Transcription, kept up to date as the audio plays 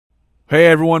Hey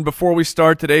everyone, before we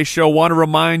start today's show, I want to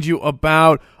remind you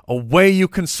about a way you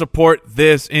can support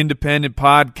this independent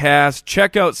podcast.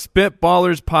 Check out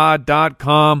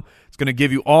spitballerspod.com. It's going to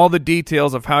give you all the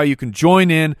details of how you can join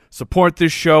in, support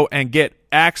this show, and get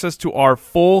access to our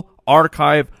full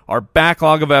archive, our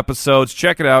backlog of episodes.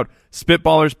 Check it out,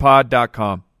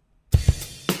 spitballerspod.com.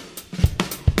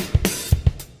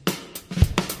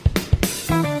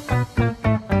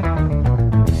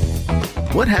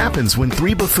 What happens when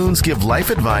three buffoons give life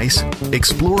advice,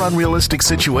 explore unrealistic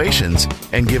situations,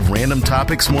 and give random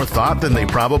topics more thought than they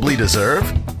probably deserve?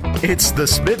 It's the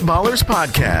Spitballers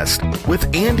Podcast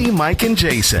with Andy, Mike, and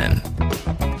Jason.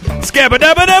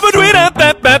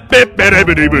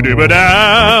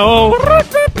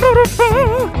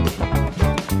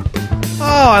 Oh,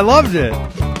 I loved it.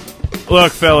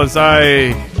 Look, fellas, I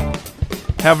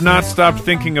have not stopped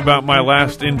thinking about my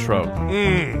last intro.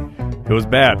 It was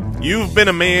bad. You've been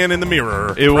a man in the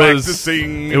mirror. It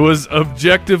practicing. was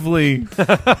objectively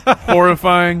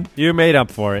horrifying. You made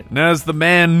up for it. And as the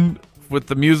man with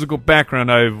the musical background,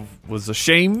 I was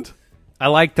ashamed. I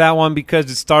like that one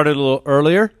because it started a little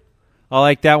earlier. I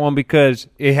like that one because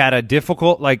it had a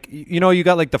difficult, like, you know, you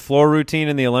got like the floor routine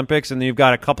in the Olympics, and then you've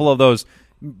got a couple of those,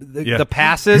 the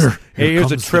passes.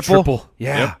 Here's a triple.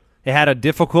 Yeah. Yep. It had a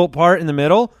difficult part in the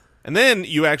middle. And then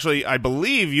you actually, I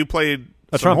believe you played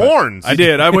some trumpet. horns. I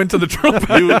did. I went to the trumpet.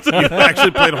 You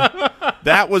actually played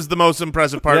that was the most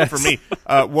impressive part for me.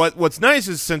 What's nice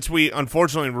is since we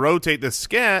unfortunately rotate the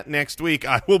scat next week,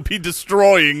 I will be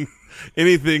destroying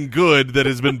anything good that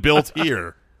has been built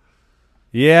here.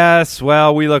 Yes,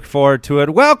 well, we look forward to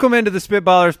it. Welcome into the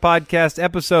Spitballers Podcast,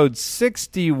 episode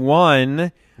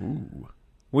 61. Ooh.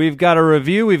 We've got a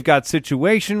review, we've got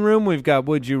Situation Room, we've got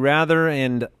Would You Rather,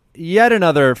 and yet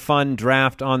another fun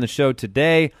draft on the show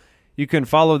today. You can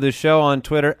follow the show on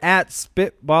Twitter at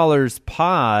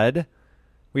SpitballersPod.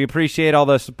 We appreciate all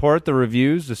the support, the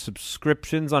reviews, the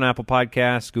subscriptions on Apple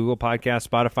Podcasts, Google Podcasts,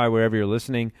 Spotify, wherever you're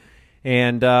listening.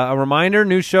 And a reminder,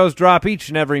 new shows drop each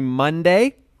and every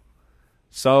Monday.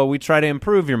 So we try to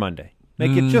improve your Monday,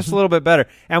 make it just a little bit better.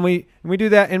 And we do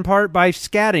that in part by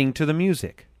scatting to the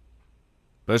music.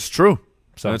 That's true.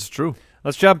 So That's true.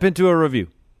 Let's jump into a review.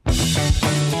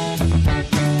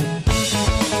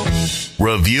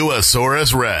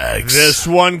 Reviewosaurus Rex. This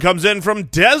one comes in from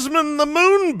Desmond the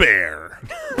Moon Bear.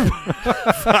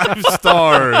 5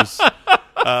 stars.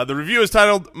 The review is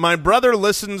titled, My Brother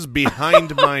Listens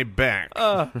Behind My Back.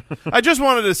 I just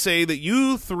wanted to say that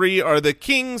you three are the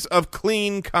kings of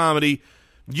clean comedy.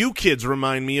 You kids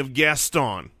remind me of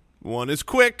Gaston. One is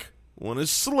quick, one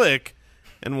is slick,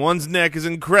 and one's neck is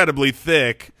incredibly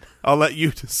thick. I'll let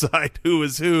you decide who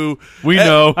is who. We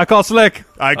know. I call slick.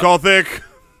 I call thick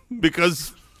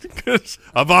because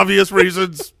of obvious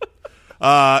reasons.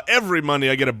 Every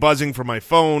Monday I get a buzzing from my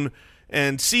phone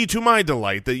and see to my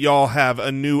delight that y'all have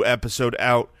a new episode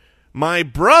out. My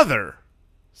brother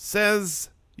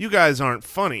says you guys aren't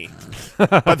funny,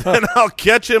 but then I'll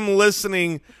catch him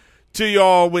listening to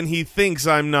y'all when he thinks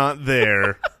I'm not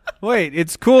there. Wait,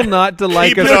 it's cool not to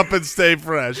like Keep us. it up and stay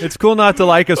fresh. It's cool not to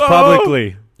like us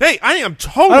publicly. Hey, I am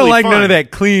totally I don't like fine. none of that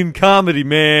clean comedy,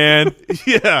 man.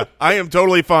 Yeah, I am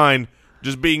totally fine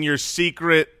just being your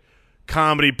secret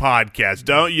comedy podcast.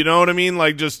 Don't you know what I mean?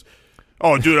 Like just,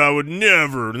 oh, dude, I would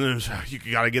never. You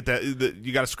gotta get that.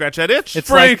 You gotta scratch that itch. It's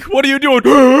Frank, like, what are you doing?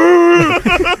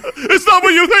 It's not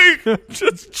what you think.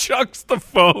 Just chucks the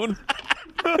phone.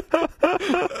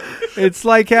 it's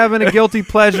like having a guilty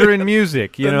pleasure in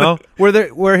music, you know,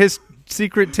 where his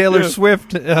secret Taylor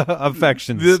Swift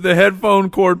affections. The headphone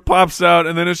cord pops out,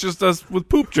 and then it's just us with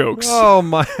poop jokes. Oh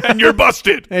my! And you're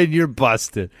busted. And you're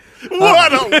busted.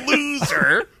 What a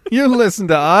loser. You listen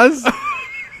to us.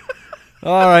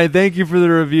 All right, thank you for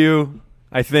the review.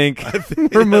 I think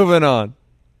we're moving on.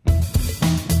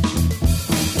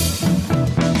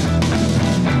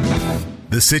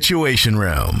 The Situation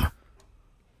Room.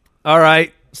 All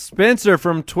right, Spencer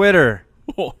from Twitter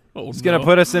is going to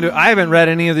put us into. I haven't read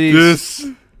any of these.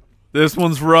 This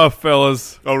one's rough,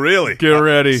 fellas. Oh, really? Get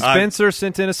ready. Spencer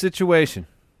sent in a situation.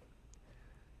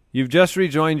 You've just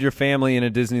rejoined your family in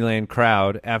a Disneyland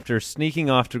crowd after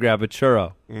sneaking off to grab a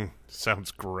churro.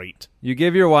 Sounds great. You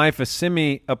give your wife a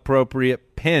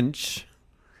semi-appropriate pinch,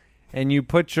 and you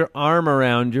put your arm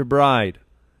around your bride.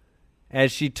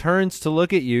 As she turns to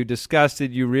look at you,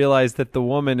 disgusted, you realize that the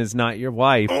woman is not your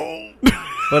wife,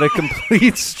 but a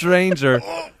complete stranger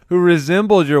who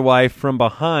resembled your wife from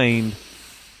behind.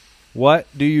 What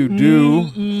do you do?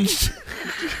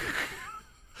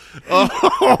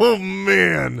 Oh,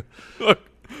 man. Look,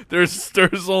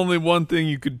 there's only one thing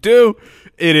you could do.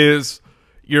 It is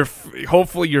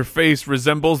hopefully your face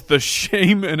resembles the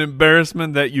shame and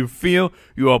embarrassment that you feel.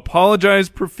 You apologize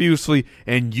profusely,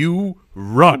 and you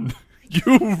run.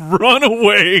 You run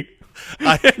away.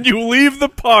 And you leave the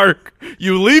park.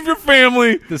 You leave your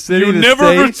family. The city, you the never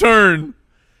state. return.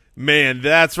 Man,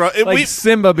 that's right. Like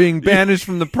Simba being banished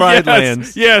from the Pride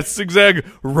Lands. Yes, exactly.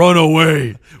 Run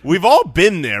away. We've all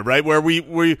been there, right? Where we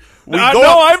go.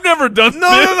 No, I've never done this.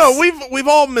 No. We've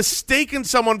all mistaken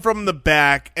someone from the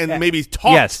back and maybe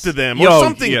talked Yes. to them Yo, or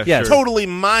something yes. totally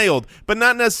mild, but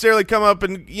not necessarily come up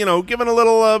and giving a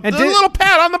little little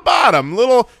pat on the bottom,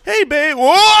 little hey babe,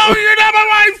 whoa, you're not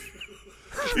my wife.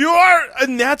 You are,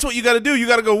 and that's what you got to do. You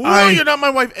got to go. Whoa, you're not my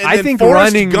wife. And I then think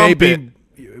Forrest running Gump it.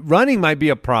 running might be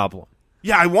a problem.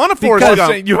 Yeah, I want to Forrest Because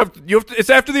Gump. you have to, it's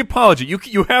after the apology.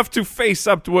 You have to face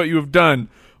up to what you have done.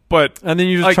 But And then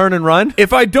you just turn and run?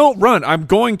 If I don't run, I'm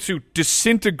going to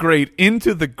disintegrate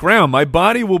into the ground. My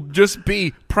body will just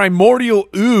be primordial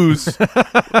ooze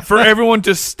for everyone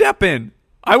to step in.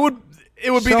 It would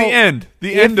be So, the end.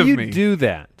 The end of me. If you do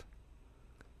that,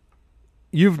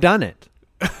 you've done it.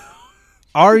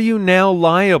 Are you now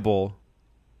liable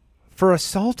for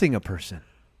assaulting a person?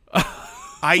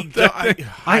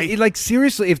 I Like,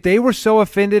 seriously, if they were so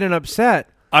offended and upset,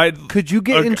 could you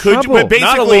get in could you- trouble? but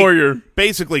Not a basically- lawyer.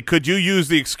 Basically, could you use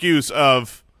the excuse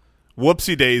of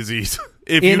whoopsie daisies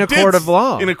if In you a did court of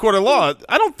law? In a court of law,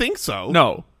 I don't think so.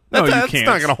 No, you that's can't.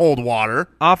 not going to hold water.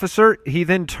 Officer, he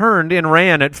then turned and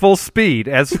ran at full speed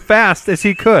as fast as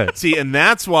he could. See, and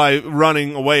that's why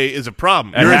running away is a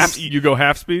problem. You go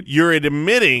half speed. You're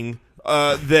admitting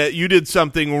that you did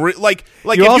something like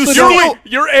You if you also steal. don't-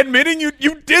 You're admitting you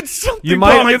did something You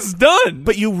might- wrong. It's done.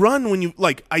 But you run when you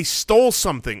I stole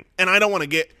something and I don't want to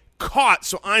get caught,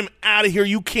 so I'm out of here.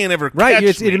 You can't ever Right,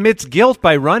 catch me. it admits guilt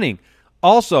by running.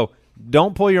 Also,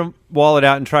 don't pull your wallet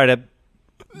out and try to.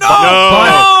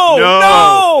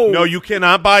 No, you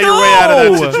cannot buy your way out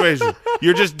of that situation.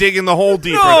 You're just digging the hole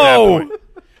deeper at that point.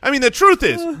 I mean, the truth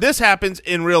is, this happens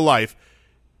in real life.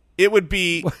 It would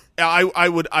be, I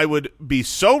would be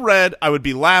so red. I would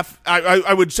be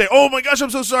I would say, "Oh my gosh, I'm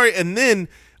so sorry," and then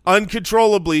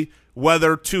uncontrollably,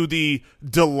 whether to the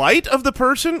delight of the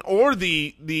person or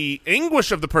the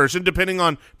anguish of the person, depending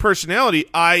on personality,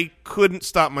 I couldn't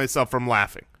stop myself from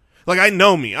laughing. Like, I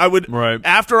know me. I would,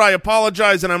 after I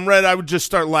apologize and I'm red, I would just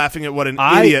start laughing at what an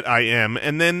idiot I am.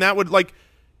 And then that would,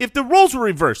 if the roles were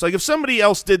reversed, like if somebody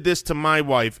else did this to my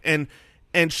wife and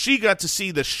she got to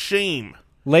see the shame.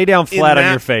 Lay down flat in on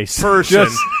that your face. Person.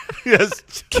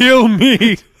 Just kill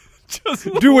me. Just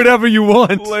do whatever you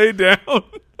want. Lay down.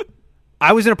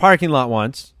 I was in a parking lot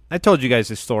once. I told you guys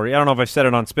this story. I don't know if I said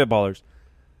it on Spitballers.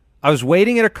 I was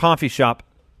waiting at a coffee shop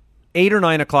 8 or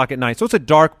 9 o'clock at night, so it's a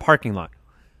dark parking lot.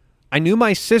 I knew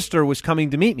my sister was coming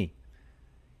to meet me.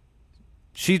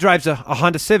 She drives a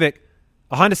Honda Civic.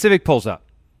 A Honda Civic pulls up.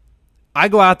 I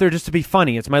go out there just to be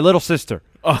funny. It's my little sister.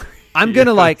 I'm going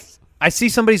to I see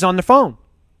somebody's on the phone.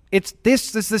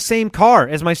 This is the same car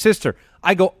as my sister.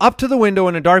 I go up to the window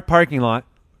in a dark parking lot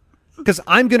because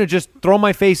I'm going to just throw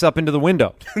my face up into the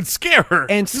window. And scare her.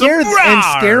 And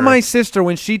scare my sister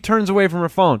when she turns away from her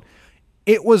phone.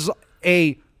 It was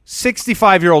a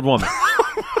 65-year-old woman.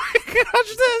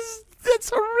 Gosh,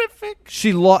 that's horrific.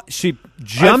 She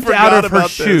jumped out of her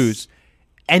shoes,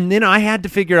 and then I had to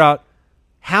figure out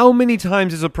how many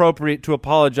times is appropriate to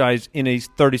apologize in a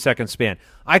 30-second span.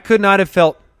 I could not have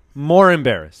felt more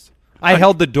embarrassed. I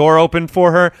held the door open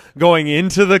for her going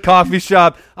into the coffee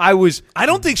shop. I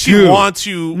don't think she wants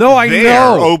you I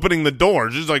know. opening the door.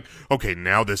 She's like, okay,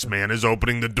 now this man is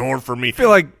opening the door for me. I feel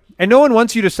like, and no one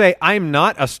wants you to say, I'm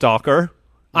not a stalker.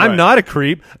 I'm Right. not a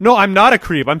creep. No, I'm not a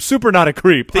creep. I'm super not a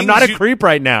creep. I'm not a creep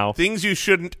right now. Things you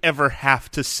shouldn't ever have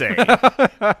to say.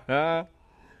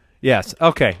 Yes.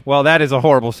 Okay. Well, that is a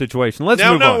horrible situation. Let's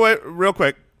move on. Wait, real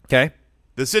quick. Okay.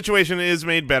 The situation is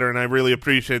made better, and I really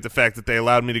appreciate the fact that they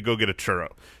allowed me to go get a churro.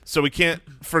 So we can't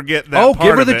forget that. Oh, part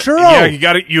give her of the it. churro.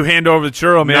 Yeah, you hand over the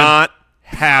churro, man. Not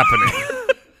happening.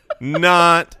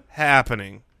 Not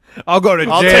happening. I'll go to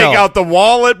jail. I'll take out the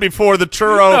wallet before the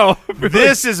churro. No.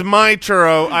 This is my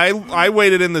churro. I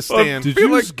waited in the stand. Did you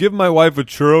just give my wife a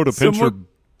churro to pinch her?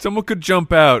 Someone could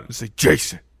jump out and say,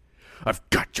 Jason, I've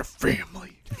got your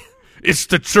family. It's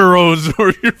the churros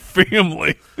or your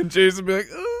family. And Jason would be like,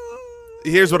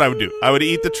 Here's what I would do. I would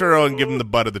eat the churro and give him the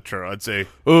butt of the churro. I'd say,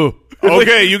 oh.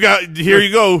 okay, here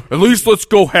you go. At least let's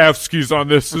go half skis on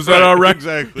this. Is that all right?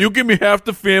 Exactly. You give me half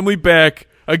the family back.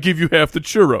 I give you half the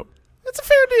churro. That's a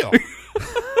fair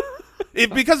deal.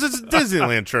 Because it's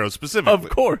Disneyland churro specifically. Of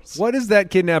course. What does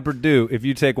that kidnapper do if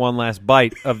you take one last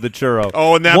bite of the churro?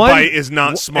 Oh, and that bite is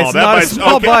not small. It's that not a bite's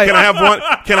small okay. bite.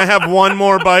 Can I have one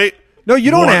more bite? No,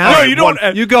 you don't One- ask. No, you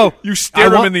don't. You go. You stare I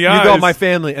them want- in the You eyes. go, my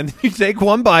family, and then you take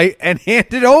one bite and hand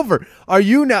it over. Are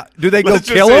you now? Do they go Let's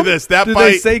just kill say him? this, that do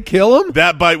they bite- say kill him?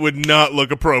 That bite would not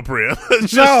look appropriate.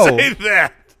 Let's No. just say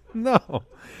that. No.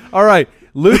 All right,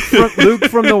 Luke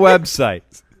from the website.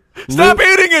 Stop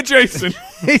eating it, Jason.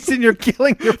 Jason, you're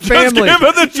killing your Just family. give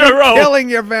it the You're churro. killing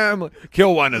your family.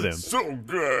 Kill one of them. So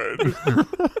good.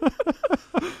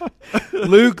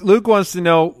 Luke wants to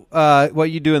know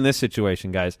what you do in this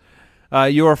situation, guys.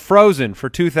 You are frozen for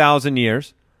 2,000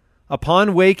 years.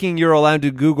 Upon waking, you're allowed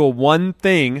to Google one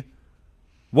thing.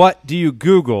 What do you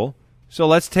Google? So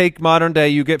let's take modern day.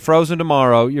 You get frozen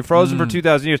tomorrow. You're frozen for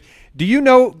 2,000 years. Do you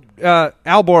know,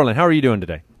 Al Borland, how are you doing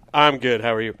today? I'm good.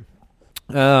 How are you?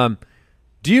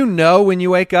 Do you know when you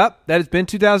wake up that it's been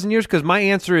 2,000 years? Because my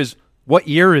answer is, what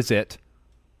year is it?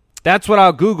 That's what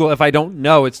I'll Google if I don't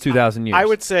know it's 2,000 years. I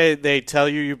would say they tell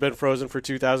you you've been frozen for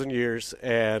 2,000 years,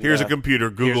 and Here's a computer.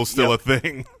 Google's still a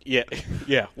thing. Yeah,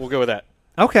 we'll go with that.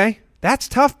 Okay. That's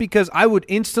tough because I would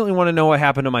instantly want to know what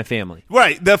happened to my family.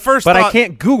 Right. The first But thought, I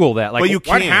can't Google that. Like, Well, you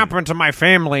what can. happened to my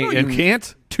family You in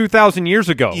can't. 2,000 years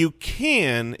ago? You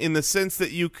can, in the sense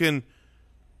that you can.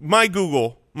 My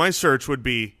search would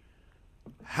be,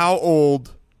 how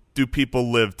old do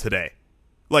people live today?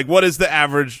 Like, what is the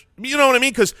average? You know what I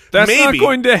mean? Because That's maybe not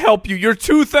going to help you. You're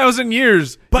 2,000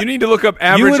 years. But you need to look up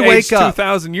average would age wake up.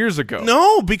 2,000 years ago.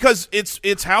 No, because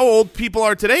it's how old people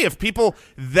are today. If people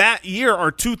that year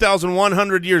are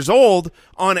 2,100 years old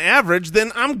on average,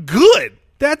 then I'm good.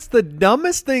 That's the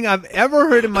dumbest thing I've ever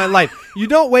heard in my life. You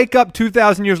don't wake up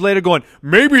 2,000 years later going,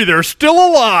 maybe they're still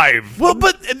alive. Well,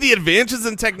 but the advances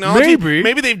in technology,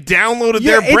 Maybe. they've downloaded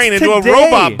Yeah, their brain it's into a today.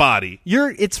 robot body.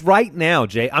 It's right now,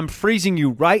 Jay. I'm freezing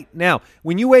you right now.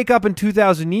 When you wake up in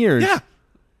 2,000 years Yeah.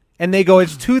 and they go,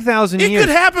 it's 2,000 It years.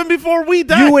 could happen before we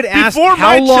die. You would ask, before how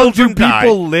my long do children die.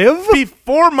 people live?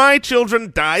 Before my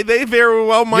children die, they very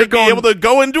well might going- be able to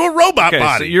go into a robot Okay,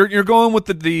 body. so you're going with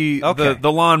the Okay.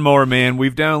 lawnmower man.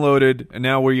 We've downloaded, and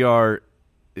now we are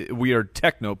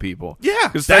techno people. yeah,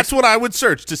 'Cause that's what I would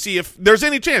search to see if there's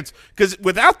any chance. Because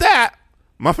without that,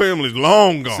 my family's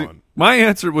long gone. my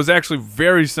answer was actually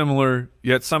very similar,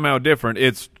 yet somehow different.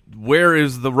 It's, where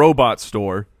is the robot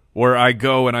store where I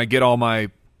go and I get all my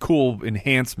cool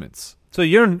enhancements? So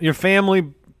your family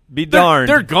be They're, darned.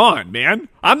 they're gone, man.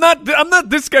 I'm not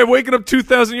this guy waking up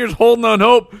 2,000 years holding on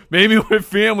hope. Maybe my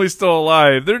family's still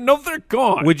alive. They're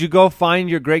gone. Would you go find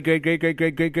your great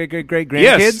grandkids?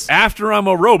 Yes, after I'm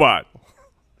a robot.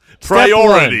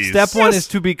 Priorities. Step one Yes. is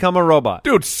to become a robot.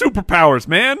 Dude, superpowers,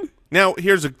 man. Now,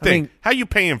 here's the thing. mean- How you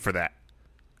paying for that?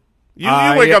 You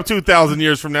I- wake up 2,000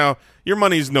 years from now, your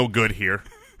money's no good here.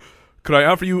 Could I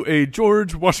offer you a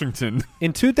George Washington?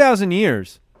 In 2,000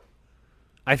 years,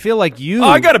 I feel like you Oh,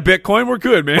 I got a Bitcoin. We're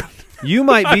good, man. you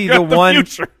might be I the got one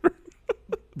future.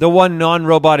 the one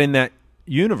non-robot in that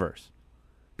universe.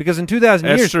 Because in 2,000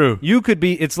 That's years, true. you could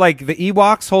be, it's like the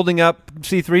Ewoks holding up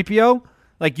C-3PO.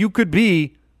 Like, you could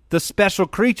be the special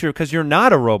creature because you're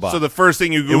not a robot. So the first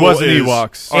thing you Google wasn't is,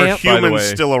 Ewoks, are Amp- by the humans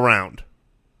way. still around?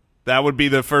 That would be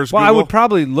the first well, Google. I would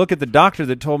probably look at the doctor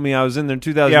that told me I was in there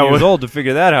 2,000 Yeah, years well- old to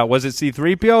figure that out. Was it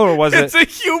C-3PO or was It's it?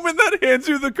 a human that hands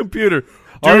you the computer.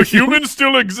 Are Do humans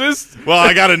still exist? well,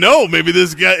 I got to know. Maybe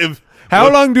this guy...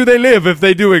 How long do they live if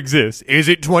they do exist? Is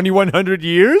it 2,100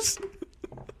 years?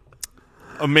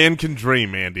 A man can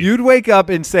dream, Andy. You'd wake up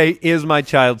and say, is my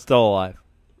child still alive?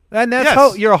 And that's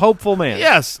Yes. you're a hopeful man.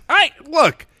 Yes.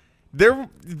 Look,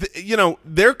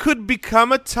 there could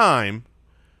become a time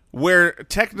where,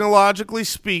 technologically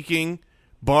speaking,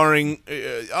 barring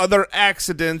other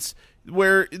accidents,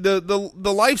 where the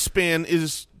lifespan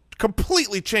is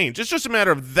completely changed. It's just a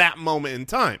matter of that moment in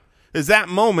time. Is that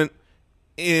moment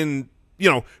in,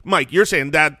 Mike, you're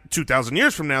saying that 2,000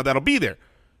 years from now, that'll be there.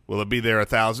 Will it be there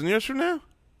 1,000 years from now?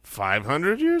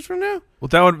 500 years from now? Well,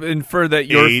 that would infer that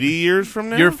 80 years from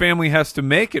now? your family has to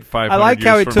make it 500 I like years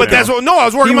how he from took- But that's what... No, I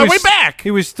was working my way back. He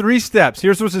was 3 steps.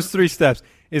 Here's what's his 3 steps.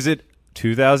 Is it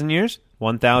 2,000 years,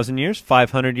 1,000 years,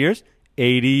 500 years,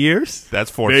 80 years?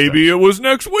 That's 4 Maybe steps. it was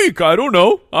next week. I don't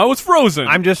know. I was frozen.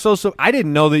 I'm just so I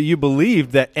didn't know that you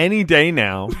believed that any day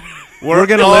now We're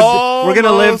gonna live. We're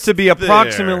gonna live to be almost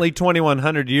approximately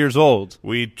 2,100 years old.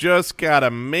 We just got to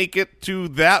make it to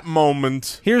that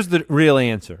moment. Here's the real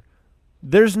answer.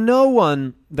 There's no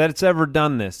one that's ever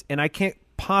done this, and I can't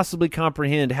possibly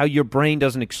comprehend how your brain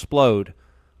doesn't explode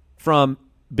from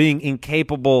being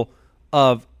incapable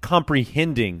of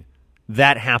comprehending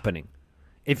that happening.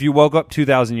 If you woke up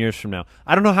 2,000 years from now,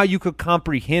 I don't know how you could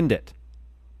comprehend it,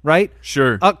 right?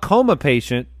 Sure. A coma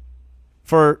patient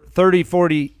for 30,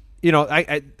 40,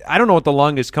 I don't know what the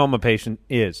longest coma patient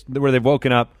is, where they've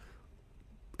woken up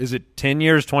is it 10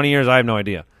 years, 20 years? I have no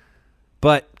idea.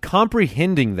 But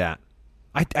comprehending that,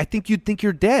 I think you'd think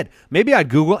you're dead. Maybe I'd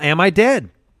Google, am I dead?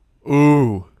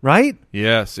 Ooh. Right?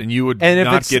 Yes, and you would And if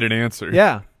not it's- get an answer.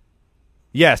 Yeah.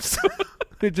 Yes.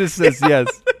 It just says yes.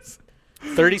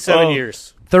 37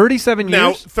 years. 37 years?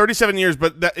 Now, 37 years,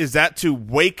 but is that to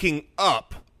waking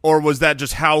up, or was that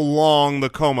just how long the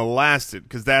coma lasted?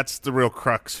 Because that's the real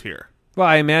crux here. Well,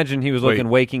 I imagine he was Wait.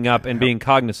 waking up and being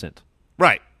cognizant.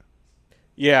 Right.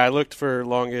 Yeah, I looked for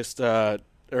longest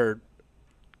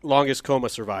coma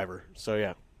survivor. So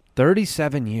yeah.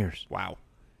 37 years. Wow.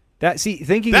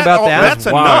 Thinking That- about oh, that, that's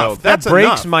enough. that That's breaks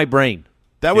enough. my brain.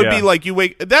 That would Yeah. be like you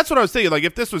wake. That's what I was thinking. Like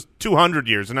if this was 200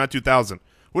 years and not 2,000,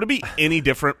 would it be any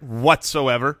different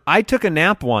whatsoever? I took a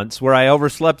nap once where I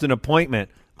overslept an appointment.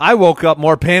 I woke up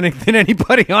more panicked than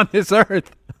anybody on this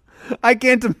earth. I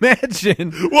can't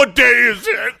imagine. What day is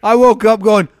it? I woke up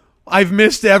going, I've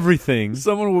missed everything.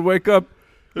 Someone would wake up.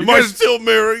 Am I still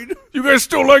married? You guys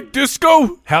still like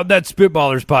disco? How'd that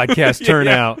Spitballers podcast turn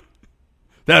out?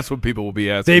 That's what people will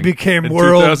be asking. They became in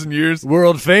world 2,000 years.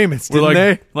 world famous, We're didn't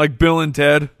like, they? like Bill and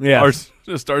Ted. Yeah.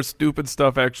 Our stupid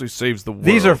stuff actually saves the world.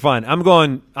 These are fun.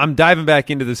 I'm diving back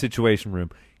into the Situation Room.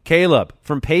 Caleb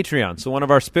from Patreon, so one of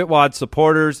our Spitwad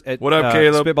supporters at What up,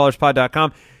 Caleb?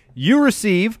 SpitballersPod.com. You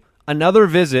receive another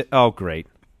visit. Oh, great.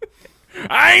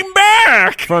 I'm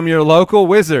back. From your local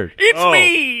wizard. It's Oh.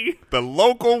 me. The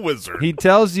local wizard. He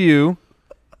tells you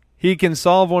he can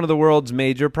solve one of the world's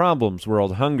major problems: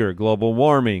 world hunger, global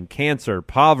warming, cancer,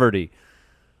 poverty.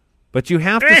 But you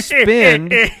have to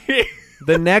spend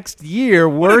the next year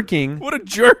working What a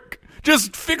jerk.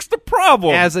 Just fix the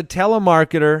problem. as a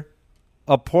telemarketer,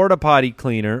 a porta potty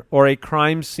cleaner, or a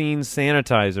crime scene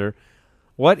sanitizer.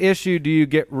 What issue do you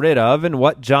get rid of, and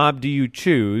what job do you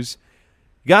choose?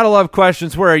 Gotta love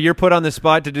questions where you're put on the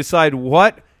spot to decide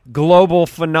what global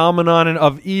phenomenon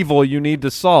of evil you need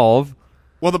to solve,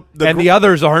 well, and the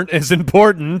others aren't as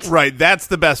important. right. That's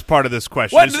the best part of this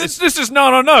question. what? It's- This is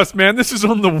not on us, man. This is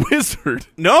on the wizard.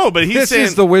 no, but he's This saying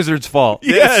is the wizard's fault.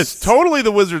 Yes. it's totally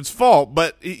the wizard's fault.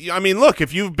 But I mean, look,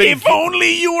 if you've been If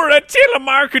only you were a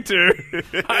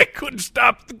telemarketer, I could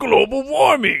stop the global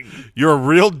warming. you're a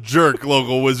real jerk,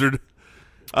 local wizard.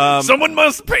 Someone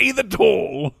must pay the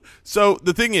toll. So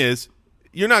the thing is,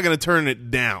 you're not going to turn it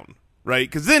down, right?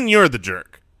 Because then you're the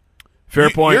jerk. Fair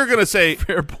point. You're going to say,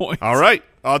 Fair point. all right,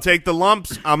 I'll take the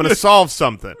lumps. I'm going to solve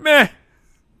something. Meh.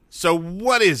 So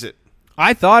what is it?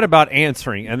 I thought about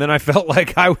answering, and then I felt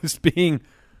like I was being.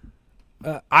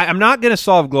 I'm not going to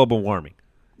solve global warming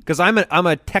because I'm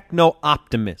a techno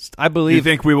optimist. I You believe.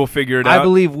 think we will figure it out? I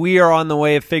believe we are on the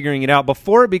way of figuring it out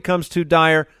before it becomes too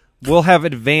dire. We'll have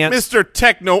advanced. Mr.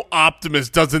 Techno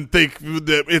Optimist doesn't think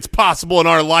that it's possible in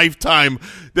our lifetime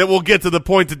that we'll get to the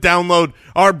point to download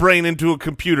our brain into a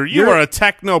computer. You You're- are a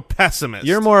techno pessimist.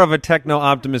 You're more of a techno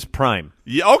optimist prime.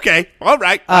 Yeah, okay. All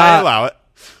right. I allow it.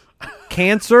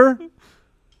 Cancer.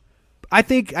 I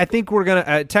think we're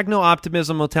gonna techno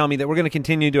optimism will tell me that we're gonna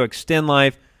continue to extend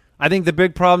life. I think the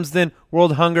big problems then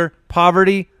world hunger,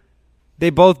 poverty. They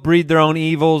both breed their own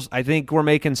evils. I think we're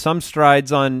making some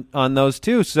strides on those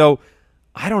too. So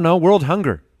I don't know, world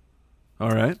hunger.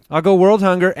 All right. I'll go world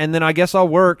hunger, and then I guess I'll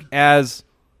work as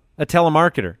a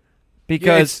telemarketer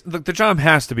because Look, the job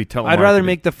has to be telemarketing. I'd rather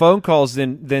make the phone calls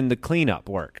than the cleanup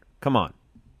work. Come on.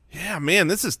 Yeah, man,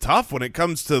 this is tough when it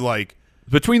comes to like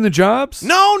between the jobs.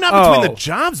 no, not between Oh. the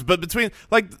jobs, but between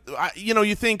like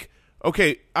you think,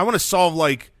 okay, I want to solve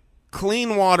like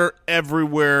clean water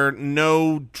everywhere,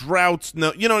 no droughts,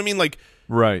 no, you know what I mean, like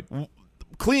Right.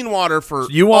 clean water for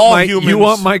You want all my humans. you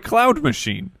want my cloud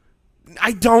machine.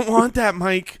 I don't want that,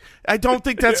 Mike. I don't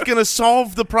think that's going to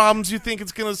solve the problems you think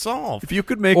it's going to solve. If you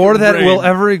could make Or a that brain- will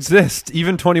ever exist,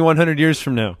 even 2,100 years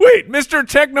from now. Wait, Mr.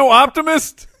 Techno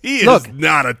Optimist, He Look, is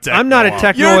not a techno. I'm not a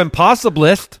techno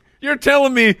impossibilist. you're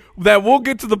telling me that we'll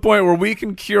get to the point where we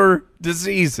can cure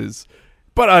diseases,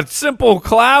 but a simple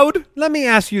cloud? Let me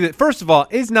ask you that. First of all,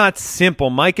 it's not simple,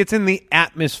 Mike. It's in the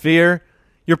atmosphere.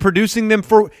 You're producing them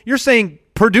for. You're saying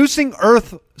producing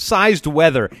Earth-sized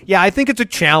weather. Yeah, I think it's a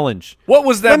challenge. What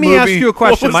was that Let me movie? ask you a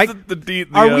question, What was Mike. the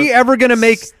Are we ever going to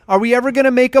make? Are we ever going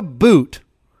to make a boot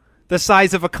the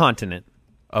size of a continent?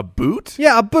 a boot?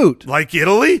 Yeah, a boot, Like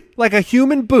Italy? like a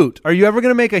human boot. Are you ever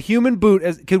going to make a human boot?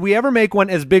 Could we ever make one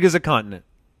as big as a continent?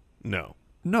 No.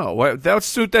 No,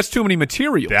 that's too many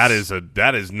materials. That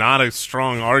is not a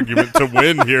strong argument to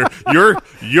win here.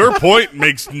 Your point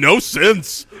makes no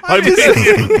sense. I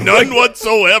mean, none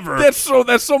whatsoever. that's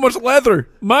so much leather.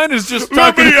 Mine is just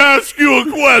Let talking. me ask you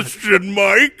a question,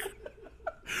 Mike.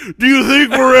 Do you think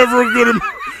we're ever gonna?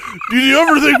 Do you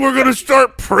ever think we're going to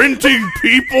start printing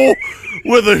people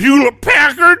with a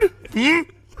Hewlett-Packard? You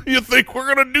think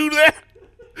we're going to do that?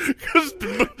 'Cause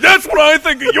That's what I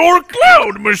think of your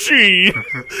cloud machine.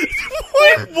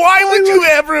 why would you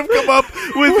ever have come up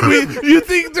with you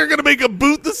think they're going to make a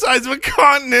boot the size of a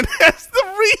continent? That's the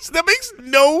reason. That makes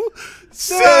no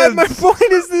sense. My point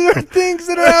is there are things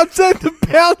that are outside the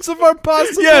bounds of our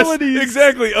possibilities. Yes,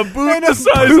 exactly. A boot And the a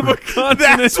size of a continent.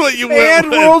 That's what you went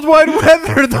And with. worldwide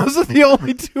weather. Those are the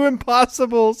only two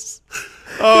impossibles.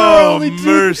 Oh,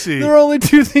 mercy. There are only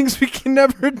two things we can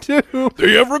never do. Are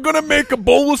you ever going to make a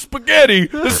bowl of spaghetti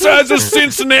the size of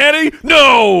Cincinnati?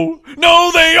 No,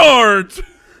 they aren't.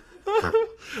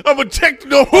 I'm a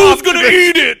techno. Who's going to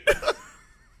eat it?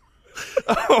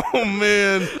 Oh,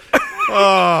 man.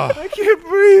 Oh, I can't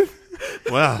breathe.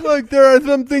 wow. Look, there are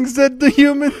some things that the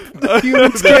humans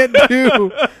can't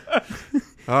do.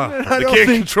 They don't can't think-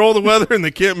 control the weather, and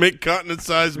they can't make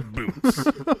continent-sized boots.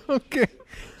 Okay.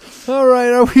 All right,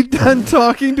 are we done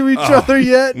talking to each other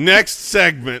yet? Next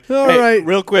segment. All Hey, right.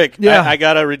 real quick, Yeah. I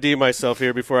gotta redeem myself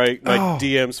here before my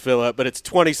DMs fill up. But it's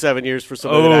 27 years for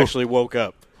somebody that actually woke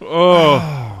up.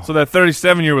 Oh, so that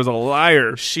 37-year was a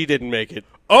liar. She didn't make it.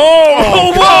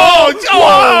 Al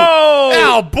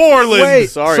Borland. Wait,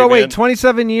 Sorry, so wait, man.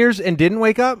 27 years and didn't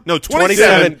wake up? No,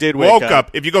 27 did wake woke up. up.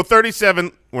 If you go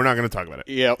 37, we're not going to talk about it.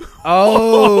 Yep.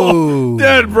 Oh.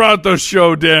 That brought the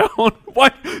show down.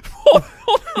 What? Hold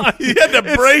on. You had to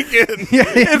break it.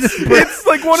 It's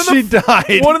like one of She the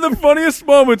died. one of the funniest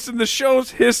moments in the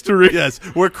show's history. Yes,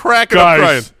 we're cracking up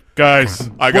crying. Guys,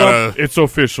 I gotta- it's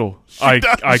official. I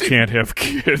she- can't have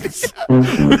kids.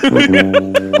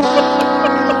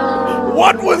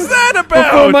 What was that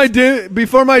about?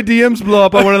 Before my DMs blow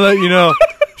up, I want to let you know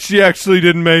she actually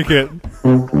didn't make it.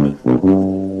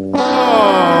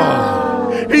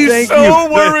 He's Thank so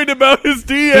you. worried about his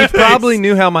He DMs. probably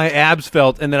knew how my abs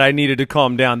felt and that I needed to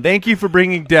calm down. Thank you for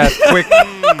bringing death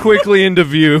quickly into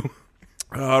view.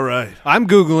 All right. I'm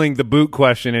Googling the boot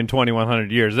question in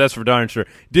 2100 years. That's for darn sure.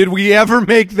 Did we ever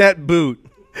make that boot?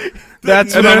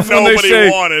 That's And what that's when they Nobody say,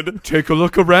 wanted. take a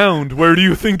look around. Where do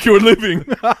you think you're living?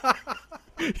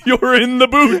 You're in the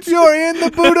boot. You're in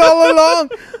the boot all along.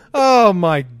 Oh,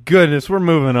 my goodness. We're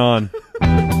moving on.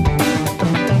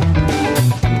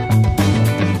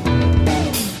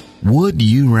 Would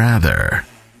you rather?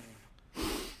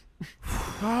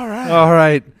 All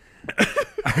right.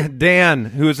 Dan,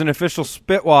 who is an official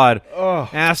spitwad,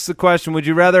 asks the question, would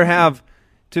you rather have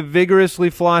to vigorously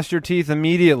floss your teeth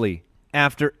immediately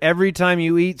after every time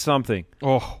you eat something,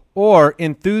 or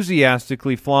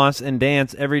enthusiastically floss and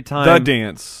dance every time? The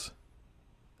dance.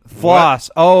 Floss.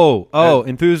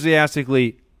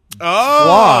 Enthusiastically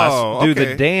floss. Do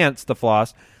the dance, the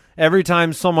floss. Every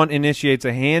time someone initiates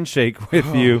a handshake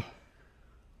with you,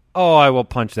 I will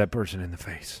punch that person in the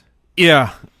face.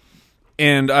 Yeah,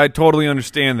 and I totally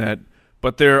understand that,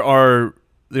 but there are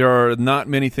not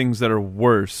many things that are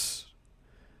worse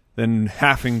than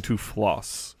having to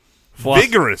floss.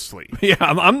 Vigorously. Yeah,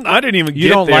 I didn't even You get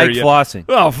don't there like yet. flossing.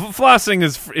 Well, flossing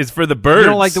is for the birds. You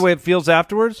don't like the way it feels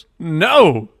afterwards?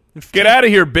 No, get out of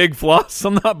here, big floss.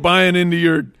 I'm not buying into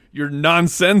your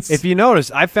nonsense. If you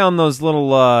notice, I found those little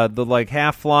the like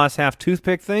half floss, half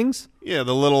toothpick things. Yeah,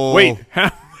 the little. Wait,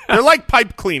 They're like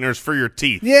pipe cleaners for your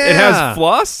teeth. Yeah, it has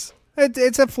floss,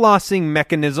 It's a flossing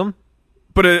mechanism.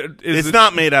 but It's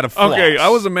not made out of floss. Okay, I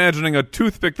was imagining a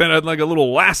toothpick that had like a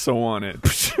little lasso on it.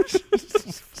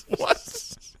 What?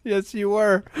 Yes, you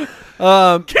were.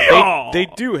 They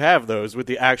do have those with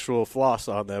the actual floss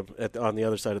on them on the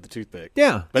other side of the toothpick.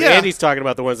 Yeah. But Yeah. Andy's talking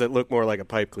about the ones that look more like a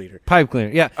pipe cleaner. Pipe cleaner,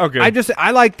 yeah. Okay.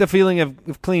 I like the feeling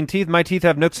of clean teeth. My teeth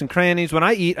have nooks and crannies. When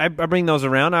I eat, I bring those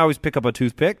around. I always pick up a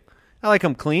toothpick. I like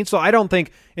them clean, so I don't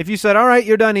think if you said, "All right,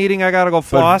 you're done eating, I gotta go But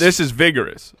floss." this is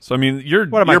vigorous. So I mean, you're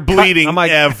What am I You're bleeding am I-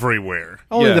 everywhere.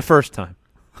 only yeah. the first time.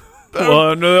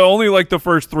 well, no, only like the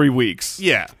first 3 weeks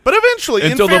Yeah, but eventually,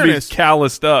 until in they'll be fairness,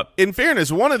 calloused up.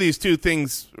 one of these two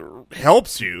things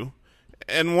helps you,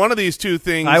 and one of these two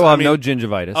things, I will have mean, no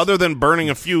gingivitis. other than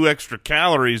burning a few extra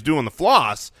calories doing the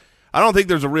floss. I don't think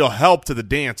there's a real help to the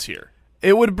dance here,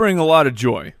 It would bring a lot of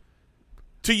joy.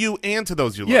 to you and to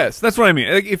those you love. Yes, that's what I mean.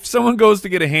 Like, if someone goes to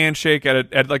get a handshake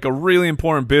at like a really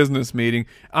important business meeting,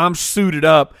 I'm suited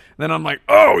up, then I'm like,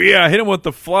 oh yeah, hit him with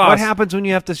the floss. What happens when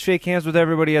you have to shake hands with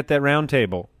everybody at that round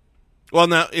table? Well,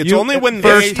 now it's You- only when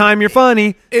first time you're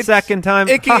funny, It's- second time,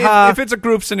 It can, haha. if it's a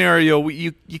group scenario,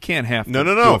 you can't have to No.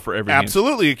 go for every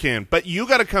Absolutely, you can. But you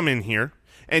got to come in here,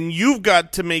 and you've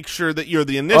got to make sure that you're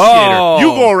the initiator. Oh. You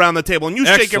go around the table and you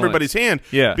shake Excellent. everybody's hand.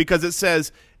 Yeah. Because it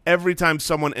says every time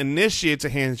someone initiates a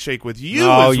handshake with you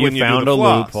Oh, is you when you found do the a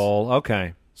floss. loophole.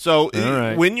 Okay. So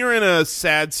right. when you're in a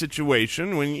sad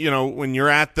situation, when you're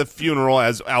at the funeral,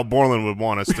 as Al Borland would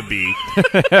want us to be,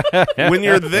 when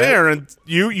you're there and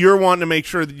you're wanting to make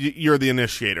sure that you're the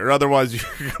initiator, otherwise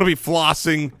you're going to be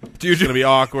flossing. It's going to be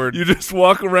awkward. You just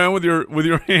walk around with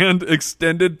your hand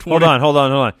extended. 20 Hold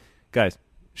on, guys.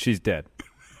 She's dead.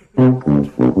 Oh,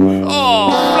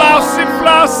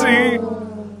 flossy.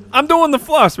 I'm doing the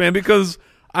floss, man, because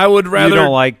I would rather. You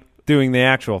don't like doing the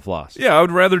actual floss. Yeah,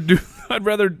 I'd rather do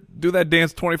that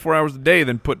dance 24 hours a day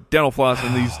than put dental floss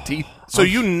in these teeth. So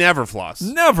you never floss?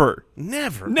 Never.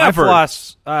 Never. I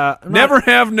floss. Never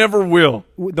have, never will.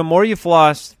 The more you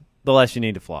floss, the less you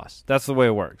need to floss. That's the way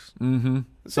it works. Mm-hmm.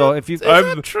 So if you,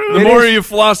 true? The more you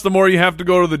floss, the more you have to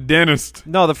go to the dentist.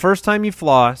 No, the first time you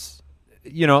floss,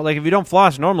 like if you don't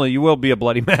floss normally, you will be a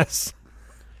bloody mess.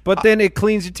 But then it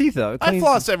cleans your teeth out. I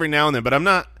floss every now and then, but I'm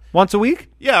not. Once a week?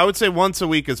 Yeah, I would say once a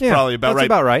week is probably about that's right.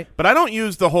 about right. But I don't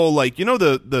use the whole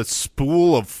the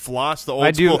spool of floss, the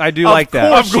old spool. I do like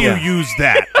that. Of course you use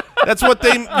that. That's what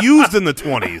they used in the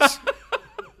 20s.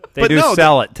 They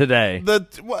sell it today.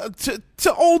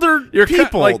 To older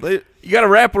people. You got to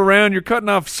wrap it around. You're cutting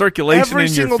off circulation Every in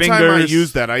your single fingers. time I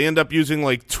use that, I end up using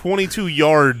like 22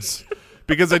 yards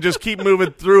because I just keep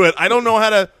moving through it. I don't know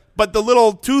how to, but the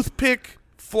little toothpick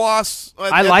floss.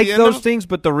 I like those things,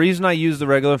 but the reason I use the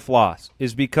regular floss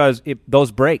is because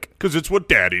those break. Because it's what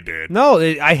Daddy did. No,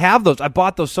 I have those. I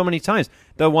bought those so many times.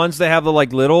 The ones that have the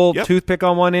little toothpick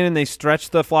on one end and they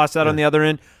stretch the floss out on the other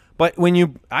end. But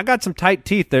I got some tight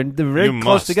teeth. They're very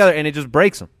close together, and it just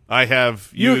breaks them. I have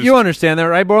used you understand that,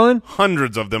 right, Borland?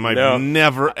 hundreds of them. I've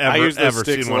never, ever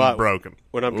seen one broken.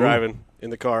 When I'm driving in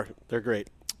the car, they're great.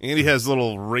 Andy has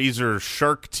little razor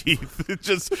shark teeth. It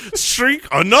just shrink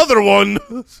another one.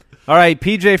 All right,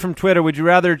 PJ from Twitter, would you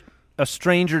rather a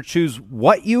stranger choose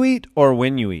what you eat or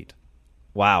when you eat?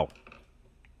 Wow.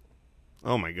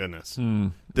 Oh, my goodness.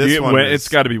 It's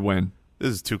got to be when. This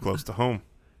is too close to home.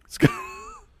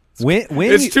 When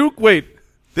It's too... Wait.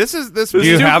 This do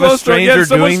you have a stranger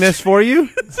doing this for you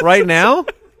right now?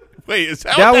 Wait, is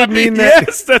that would mean that?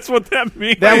 Yes, that's what that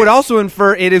means. That would also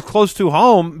infer it is close to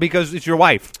home because it's your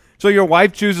wife. So your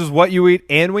wife chooses what you eat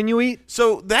and when you eat?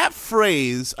 So that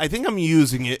phrase, I think I'm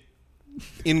using it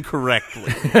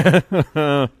incorrectly.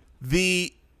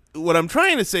 What I'm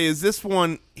trying to say is this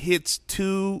one hits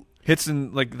in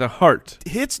the heart.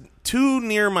 Hits too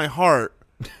near my heart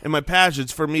and my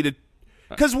passions for me to.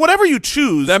 Because whatever you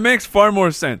choose, that makes far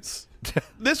more sense.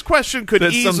 This question could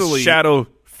easily. Some shadow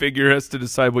figure has to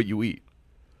decide what you eat.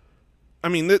 I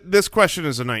mean, this question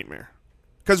is a nightmare.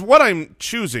 Because what I'm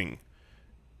choosing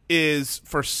is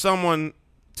for someone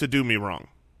to do me wrong.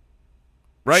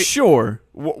 Right? Sure.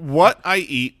 What I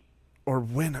eat or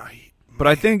when I eat. But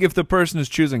I think if the person is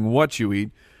choosing what you eat,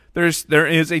 there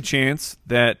is a chance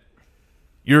that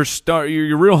you're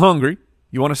real hungry.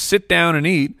 You want to sit down and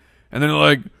eat, and then they're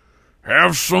like,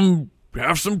 have some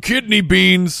kidney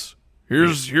beans.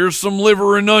 Here's some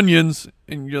liver and onions,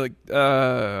 and you're like,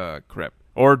 crap.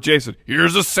 Or Jason,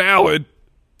 here's a salad.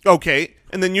 Okay,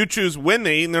 and then you choose when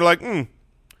they eat, and they're like,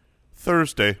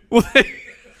 Thursday. Well,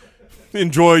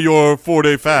 enjoy your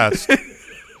 4-day fast. I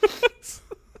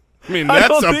mean,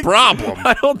 that's a problem.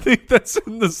 I don't think that's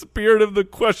in the spirit of the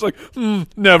question.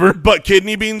 Like, never. But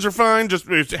kidney beans are fine. Just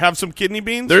have some kidney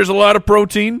beans. There's a lot of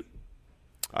protein.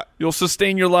 You'll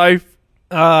sustain your life.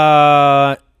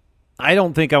 I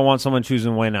don't think I want someone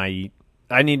choosing when I eat.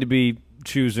 I need to be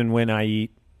choosing when I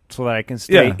eat so that I can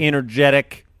stay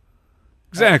energetic.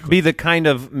 Exactly. Be the kind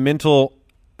of mental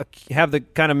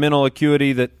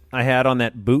acuity that I had on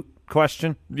that boot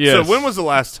question. Yes. So when was the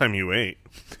last time you ate?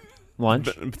 Lunch.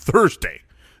 Thursday.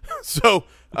 So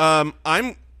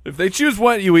if they choose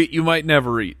what you eat, you might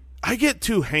never eat. I get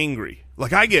too hangry.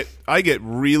 Like I get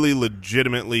really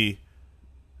legitimately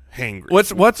hangry.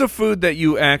 What's a food that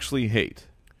you actually hate?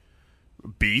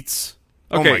 Beets.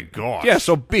 Okay. Oh my gosh. Yeah,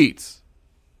 so beets.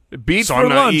 Beets so for I'm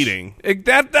not lunch. Eating.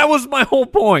 That was my whole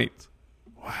point.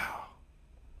 Wow.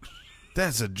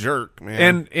 That's a jerk,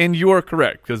 man. And you are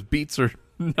correct because beets are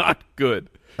not good.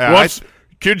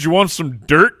 Kids, you want some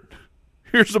dirt?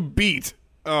 Here's a beet.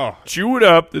 Oh, chew it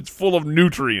up. It's full of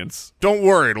nutrients. Don't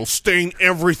worry, it'll stain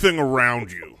everything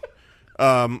around you.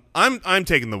 I'm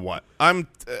taking the what? I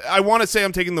want to say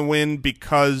I'm taking the win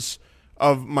because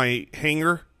of my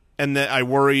hanger, and that I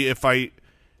worry if they're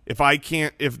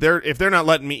not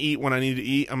letting me eat when I need to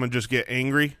eat, I'm gonna just get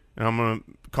angry and I'm gonna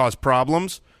cause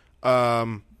problems.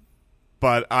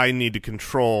 But I need to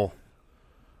control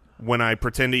when I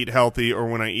pretend to eat healthy or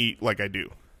when I eat like I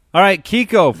do. All right,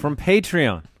 Kiko from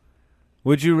Patreon.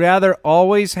 Would you rather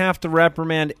always have to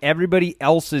reprimand everybody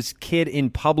else's kid in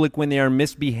public when they are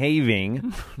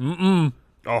misbehaving,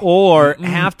 or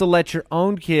have to let your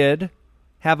own kid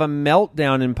have a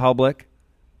meltdown in public,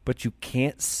 but you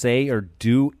can't say or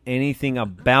do anything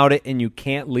about it, and you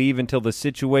can't leave until the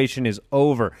situation is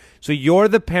over? So you're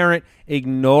the parent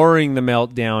ignoring the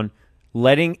meltdown,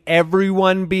 letting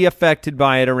everyone be affected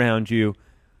by it around you,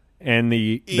 and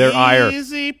their ire.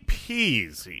 Easy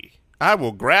peasy. I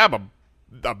will grab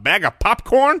a bag of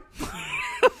popcorn,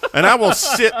 and I will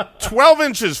sit 12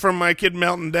 inches from my kid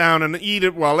melting down and eat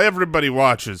it while everybody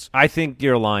watches. I think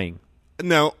you're lying.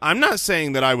 No, I'm not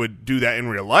saying that I would do that in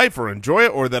real life or enjoy it,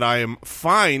 or that I am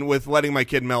fine with letting my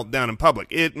kid melt down in public.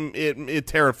 It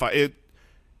terrifies.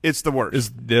 It's the worst.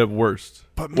 It's the worst.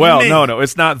 But well, man, no,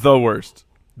 it's not the worst.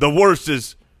 The worst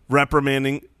is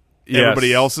reprimanding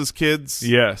everybody else's kids.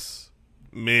 Yes.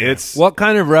 Man. It's What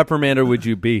kind of reprimander would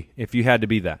you be if you had to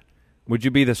be that? Would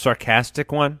you be the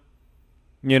sarcastic one?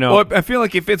 You know, well, I feel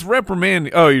like if it's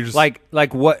reprimanding, you're just like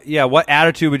what? Yeah, what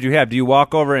attitude would you have? Do you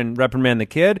walk over and reprimand the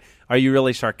kid? Are you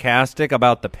really sarcastic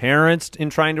about the parents in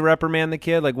trying to reprimand the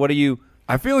kid? Like, what do you?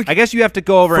 I feel like I guess you have to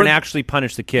go over and actually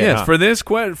punish the kid. Yes, huh?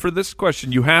 for this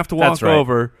question, you have to walk That's right.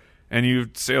 over and you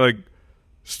say like,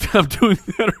 "Stop doing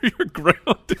that, or you're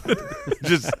grounded."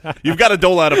 just you've got to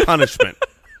dole out a punishment.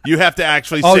 You have to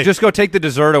actually Oh, say, just go take the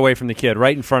dessert away from the kid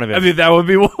right in front of him. I mean, that would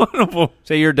be wonderful.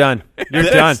 Say you're done. You're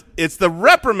That's- done. It's the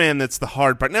reprimand that's the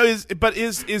hard part. Now, is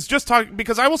just talking,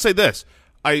 because I will say this.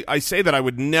 I say that I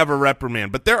would never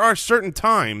reprimand, but there are certain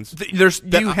times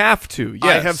You have to.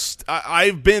 Yes.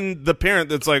 I've been the parent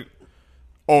that's like,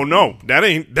 oh no, that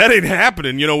ain't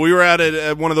happening. You know, we were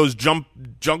at one of those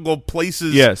jungle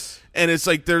places. Yes. And it's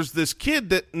like there's this kid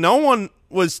that no one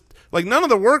was like, none of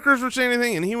the workers were saying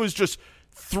anything, and he was just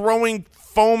throwing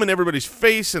foam in everybody's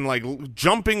face and like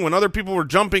jumping when other people were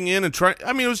jumping in and trying.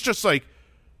 I mean, it was just like,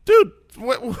 dude,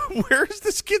 where is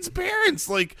this kid's parents?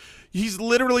 Like, he's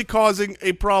literally causing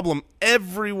a problem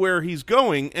everywhere he's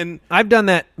going. And I've done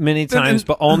that many times,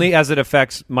 but only as it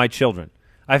affects my children.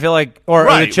 I feel like, or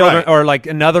Right, the children, right. or like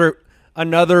another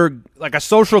like a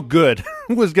social good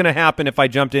was going to happen if I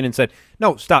jumped in and said,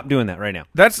 "No, stop doing that right now."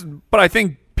 But I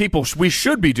think we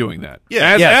should be doing that.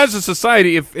 Yeah. As a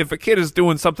society, if a kid is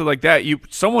doing something like that,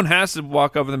 someone has to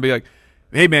walk up and be like,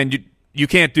 "Hey, man, you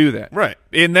can't do that." Right.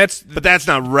 And but that's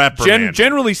not reprimand.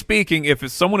 Generally speaking, if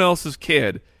it's someone else's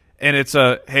kid and it's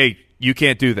hey, you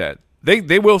can't do that,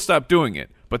 they will stop doing it.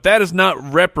 But that is not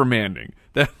reprimanding.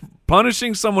 That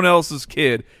punishing someone else's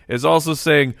kid is also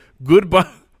saying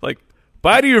goodbye, like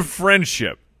bye to your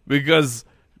friendship, because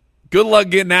good luck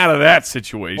getting out of that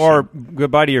situation. Or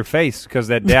goodbye to your face because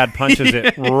that dad punches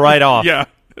it right off. Yeah,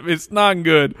 it's not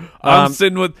good. I'm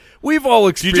sitting with. We've all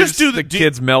experienced the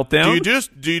kid's meltdown.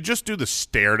 Do you just do the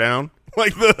stare down?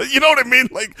 Like you know what I mean?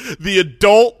 Like the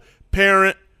adult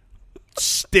parent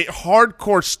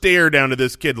hardcore stare down to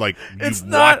this kid. Like It's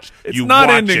not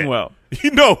ending well.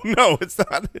 No, it's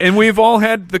not. And we've all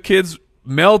had the kids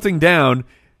melting down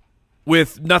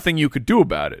with nothing you could do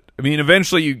about it. I mean,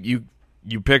 eventually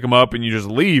you pick them up and you just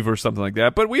leave or something like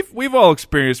that. But we've all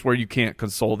experienced where you can't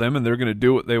console them and they're going to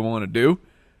do what they want to do.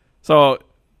 So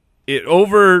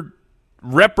over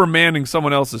reprimanding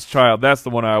someone else's child, that's the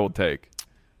one I will take.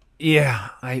 Yeah,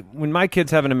 when my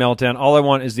kid's having a meltdown, all I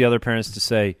want is the other parents to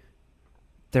say,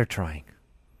 "They're trying.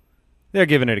 They're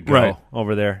giving it a go Right.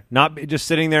 over there. Not just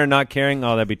sitting there and not caring. Oh,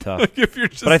 that'd be tough." If you're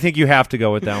just, But I think you have to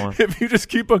go with that one. if you just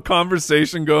keep a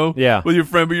conversation going Yeah. with your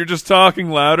friend, but you're just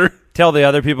talking louder. Tell the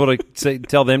other people to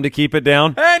tell them to keep it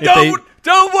down. Hey, If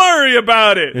don't worry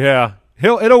about it. Yeah,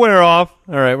 it'll wear off.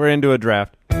 All right, we're into a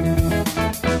draft.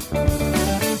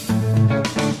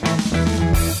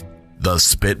 The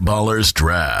Spitballers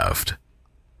Draft.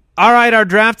 All right, our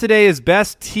draft today is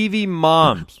best TV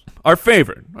moms. Our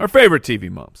favorite TV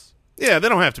moms. Yeah, they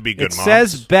don't have to be good It moms.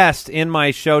 says best in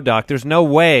my show doc. There's no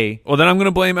way Well, then I'm going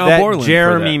to blame Al that Borland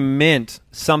Jeremy for that. meant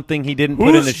something he didn't put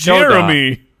in the Who's show doc.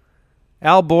 Jeremy?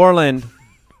 Al Borland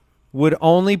would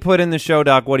only put in the show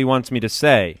doc what he wants me to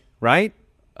say, right?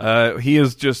 He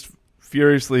is just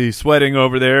furiously sweating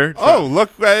over there. Oh,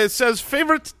 look, it says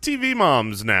favorite TV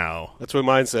moms now. That's what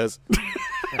mine says.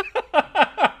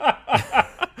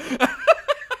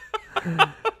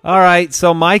 All right,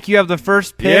 so Mike, you have the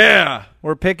first pick. Yeah.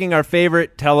 We're picking our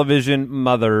favorite television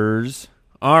mothers.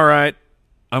 All right.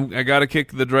 I got to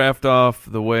kick the draft off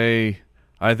the way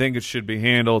I think it should be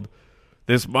handled.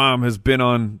 This mom has been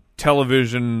on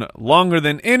television longer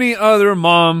than any other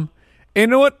mom. And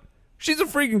you know what? She's a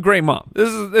freaking great mom.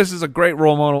 This is a great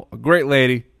role model, a great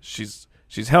lady. She's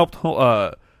helped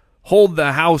hold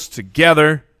the house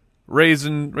together,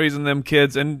 raising them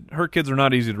kids, and her kids are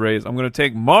not easy to raise. I'm going to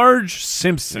take Marge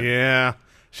Simpson. Yeah,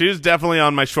 she's definitely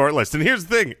on my short list. And here's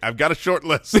the thing: I've got a short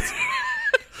list.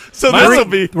 So My- this will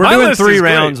be. We're My doing list 3 is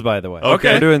great. rounds, by the way.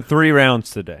 Okay. We're doing 3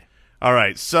 rounds today. All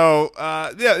right. So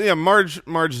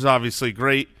Marge is obviously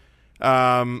great.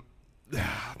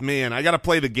 Man, I got to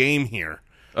play the game here.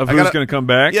 Of I who's gotta- going to come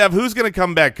back? Yeah, of who's going to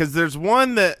come back? Because there's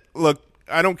one that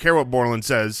I don't care what Borland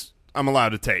says. I'm allowed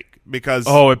to take because.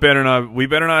 Oh, it better not. We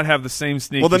better not have the same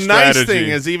sneaky well, the strategy. nice thing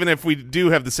is, even if we do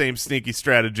have the same sneaky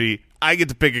strategy, I get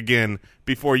to pick again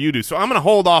before you do. So I'm going to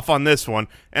hold off on this one.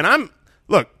 And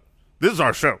this is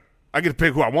our show. I get to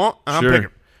pick who I want, and Sure. I'm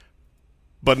picking.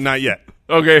 But not yet.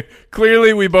 Okay,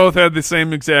 clearly we both had the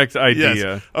same exact idea.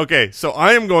 Yes. Okay, so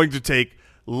I am going to take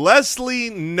Leslie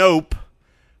Knope,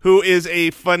 who is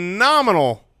a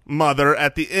phenomenal mother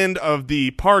at the end of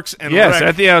the Parks and Yes,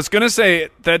 Rec. I was going to say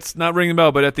that's not ringing a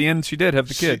bell, but at the end she did have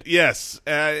the kid. Yes.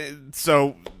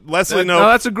 So Leslie No,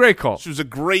 Knope, that's a great call. she was a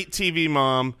great TV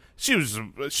mom. She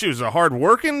was a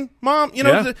hard-working mom. You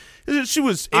know, she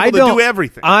was able to do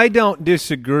everything. I don't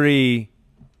disagree.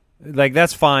 Like,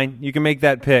 that's fine. You can make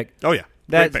that pick. Oh, yeah.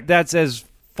 Great pick. That's as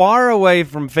far away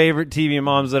from favorite TV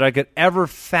moms that I could ever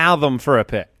fathom for a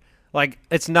pick. Like,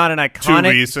 it's not an Too iconic.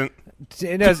 recent.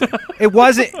 It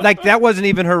wasn't like that. Wasn't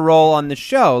even her role on the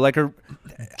show. Like her.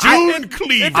 June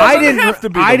Cleaver. I doesn't have to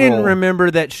be the I didn't role. remember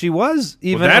that she was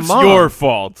even Well, that's a mom. your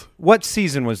fault. What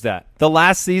season was that? The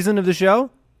last season of the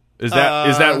show? Is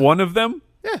that one of them?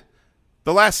 Yeah.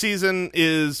 The last season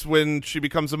is when she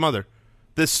becomes a mother.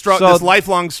 This So- this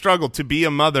lifelong struggle to be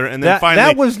a mother, and then finally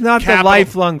that was not the capital-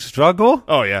 lifelong struggle.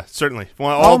 Oh yeah, certainly.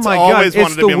 Well, Oh my god, always it's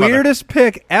wanted to the be a mother. weirdest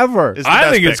pick ever. It's the I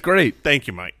best think pick. it's great. Thank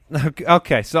you, Mike.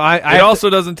 Okay, so I It also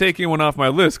doesn't take anyone off my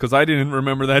list because I didn't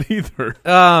remember that either.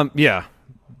 yeah,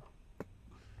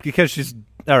 because she's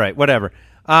all right. Whatever.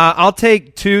 I'll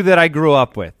take 2 that I grew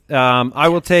up with. I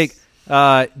will take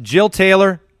Jill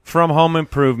Taylor from Home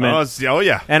Improvement, Oh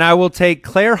yeah. and I will take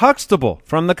Claire Huxtable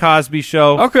from The Cosby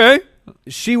Show. Okay.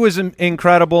 She was an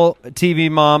incredible TV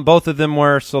mom. Both of them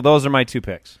were. So those are my 2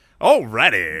 picks.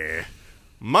 Alrighty.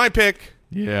 My pick.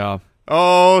 Yeah.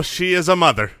 Oh, she is a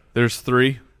mother. There's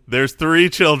 3. There's 3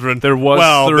 children. There was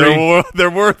well, 3. There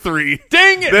were 3.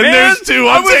 Dang it, Then man. there's 2.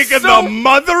 I I'm was taking so- the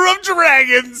mother of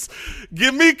dragons.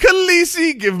 Give me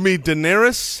Khaleesi. Give me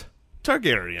Daenerys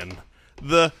Targaryen,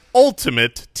 the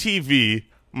ultimate TV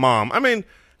mom. I mean,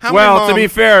 how many Well, to moms? be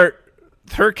fair,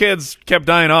 her kids kept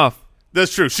dying off.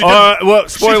 That's true. She did, Well,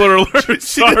 spoiler she- alert. she did-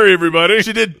 Sorry, everybody.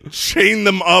 She did chain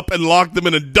them up and lock them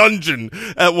in a dungeon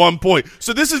at one point.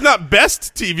 So this is not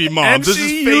best TV mom. And This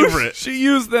she is favorite. She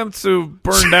used them to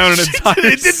burn down an entire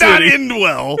It did city. not end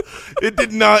well. It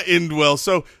did not end well.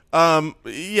 So,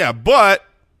 yeah, but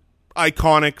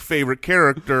iconic favorite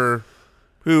character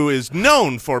who is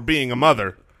known for being a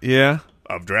mother Yeah.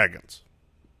 of dragons.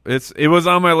 It was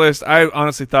on my list. I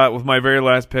honestly thought with my very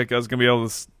last pick I was gonna be able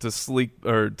to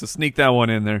sneak that one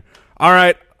in there. All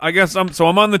right, I guess I'm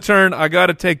on the turn. I got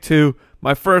to take 2.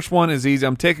 My first one is easy.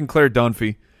 I'm taking Claire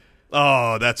Dunphy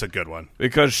Oh, that's a good one.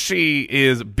 because she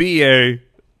is BA,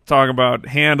 talking about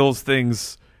handles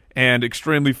things and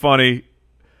extremely funny.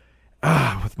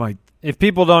 With my If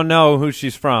people don't know who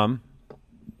she's from,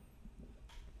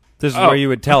 this is Oh. where you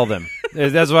would tell them.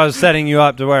 That's what I was setting you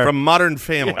up to where. From Modern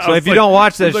Family. so if you don't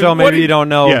watch that show, maybe you don't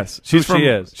know Yes, who she's from, she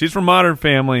is. She's from Modern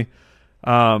Family.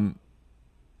 Oh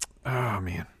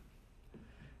man.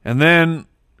 And then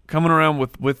coming around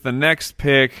with the next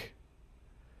pick,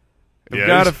 I've Yeah,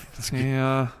 got it's-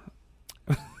 yeah.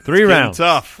 3 Getting rounds.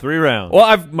 tough. 3 rounds. Well,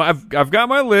 I've got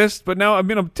my list, but now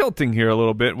I'm tilting here a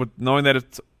little bit with knowing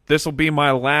that this will be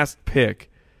my last pick.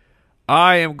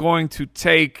 I am going to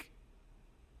take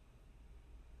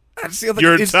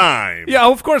Your time. Yeah,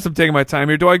 of course I'm taking my time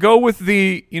here. Do I go with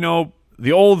the old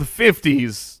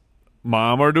 50s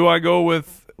mom, or do I go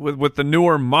with the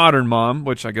newer modern mom,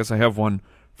 which I guess I have one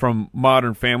from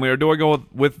Modern Family, or do I go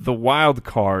with the wild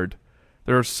card?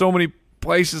 There are so many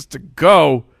places to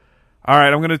go. All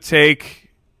right,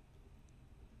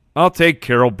 I'll take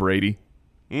Carol Brady.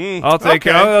 I'll take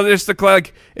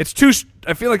okay. it's too.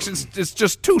 I feel like it's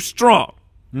just too strong.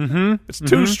 Mm-hmm. It's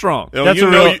too strong. Oh, That's you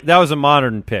a know real. you- That was a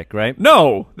modern pick, right?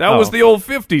 No, that was Oh. the old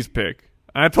 50s pick.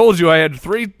 I told you I had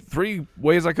three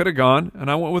ways I could have gone,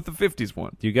 and I went with the 50s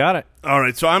one. You got it. All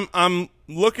right, so I'm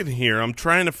looking here. I'm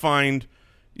trying to find,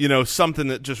 something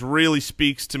that just really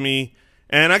speaks to me,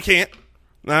 and I can't.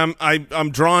 I'm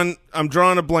drawing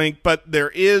a blank, but there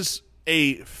is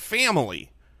a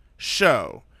family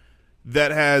show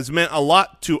that has meant a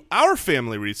lot to our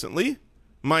family recently.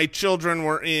 My children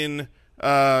were in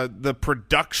the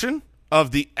production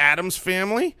of the Addams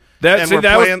Family,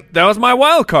 That was my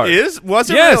wild card. Was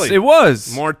it yes, really? It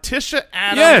was. Morticia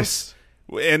Addams. Yes.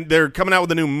 And they're coming out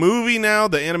with a new movie now,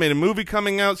 the animated movie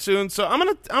coming out soon. So I'm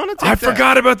gonna take I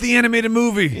forgot about the animated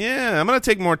movie. Yeah, I'm gonna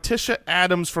take Morticia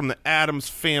Addams from the Addams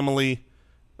Family,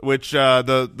 which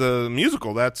the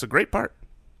musical, that's a great part.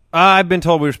 I've been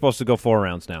told we were supposed to go 4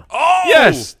 rounds now. Oh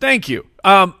yes, thank you.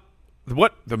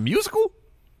 What, the musical?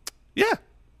 Yeah.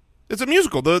 It's a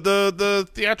musical. The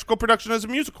theatrical production is a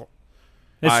musical.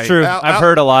 It's true. I've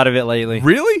heard a lot of it lately.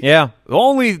 Really? Yeah.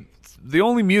 The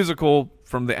only musical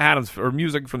from the Addams, or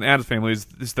music from the Addams Family,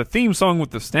 is the theme song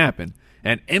with the snapping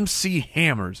and MC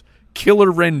Hammer's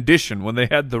killer rendition when they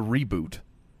had the reboot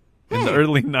in the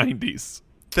early 90s.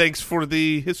 Thanks for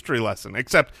the history lesson,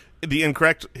 except the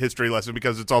incorrect history lesson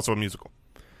because it's also a musical.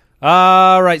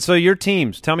 All right, so your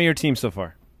teams. Tell me your team so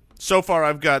far. So far,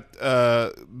 I've got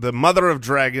the Mother of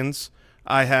Dragons.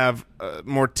 I have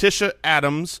Morticia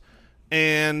Addams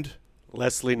and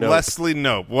Leslie Knope. Leslie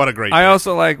Knope. What a great I pick.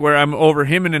 also like where I'm over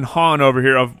him and Han over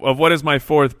here of what is my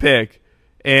 4th pick,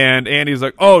 and Andy's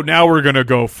like, oh, now we're going to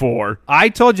go 4. I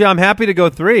told you I'm happy to go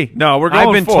 3. No, we're going 4.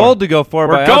 I've been told to go 4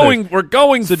 by others. We're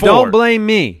going So 4. don't blame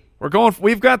me.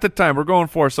 We've got the time. We're going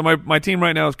 4. So my team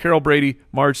right now is Carol Brady,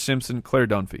 Marge Simpson, Claire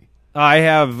Dunphy. I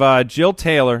have Jill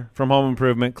Taylor from Home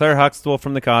Improvement, Claire Huxtable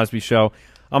from The Cosby Show.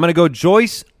 I'm going to go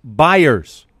Joyce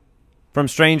Byers from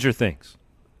Stranger Things.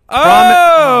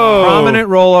 Prominent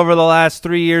role over the last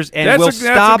 3 years, and will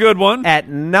stop a good one. at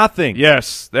nothing.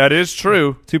 Yes, that is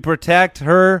true. To protect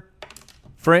her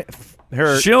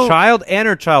child and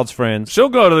her child's friends. She'll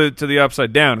go to the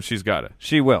Upside Down if she's got it.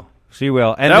 She will.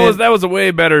 And that was a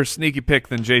way better sneaky pick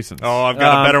than Jason's. Oh, I've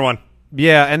got a better one.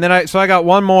 Yeah, and then I got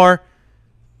one more,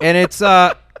 and it's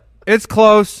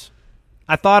close.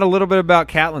 I thought a little bit about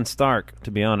Catelyn Stark,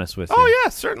 to be honest with you. Oh yeah,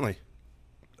 certainly.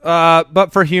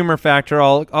 But for humor factor,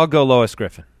 I'll go Lois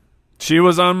Griffin. She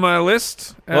was on my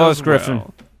list. Lois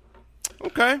Griffin.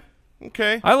 Okay.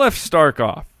 I left Stark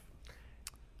off.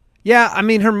 Yeah, I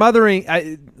mean her mothering.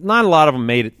 Not a lot of them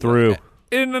made it through.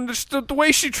 And understood the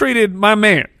way she treated my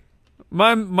man,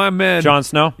 my man, Jon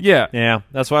Snow. Yeah,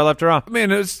 that's why I left her off.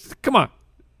 Man, come on.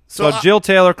 So Jill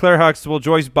Taylor, Claire Huxtable,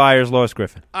 Joyce Byers, Lois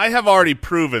Griffin. I have already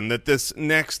proven that this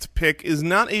next pick is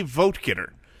not a vote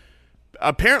getter.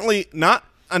 Apparently, not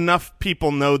enough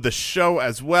people know the show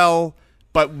as well,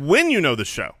 but when you know the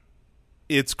show,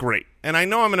 it's great. And I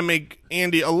know I'm going to make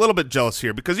Andy a little bit jealous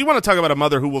here because you want to talk about a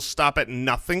mother who will stop at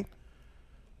nothing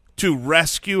to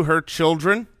rescue her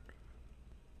children.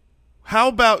 How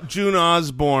about June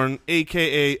Osborne,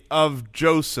 a.k.a. of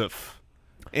Joseph,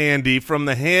 Andy, from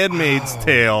The Handmaid's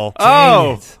Tale?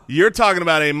 Oh, You're talking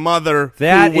about a mother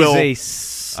that who will...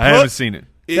 is I haven't seen it.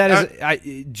 That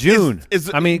is June.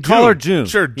 June. Call her June.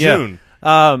 Sure, June. Yeah.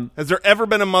 Has there ever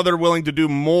been a mother willing to do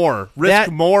more,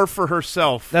 risk more for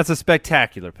herself? That's a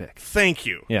spectacular pick. Thank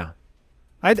you. Yeah.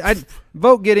 I'd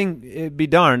vote getting be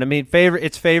darned. I mean,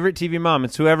 it's favorite TV mom.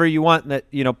 It's whoever you want that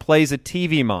plays a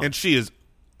TV mom. And she is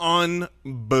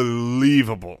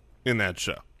unbelievable in that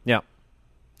show. Yeah.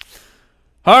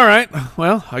 All right.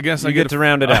 Well, I guess I get to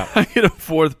round it out. I get a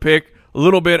 4th pick, a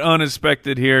little bit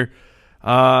unexpected here,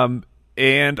 and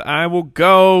I will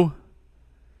go.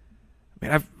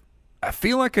 Man, I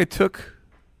feel like we did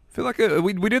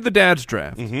the dad's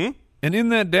draft, and in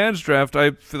that dad's draft,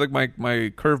 I feel like my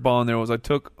curveball in there was I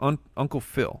took Uncle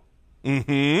Phil.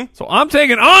 So I'm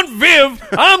taking Aunt Viv.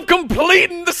 I'm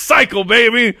completing the cycle,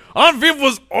 baby. Aunt Viv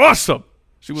was awesome.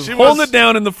 She was holding it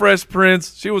down in The Fresh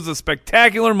Prince. She was a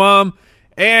spectacular mom,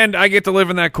 and I get to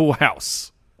live in that cool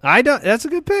house. That's a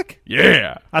good pick.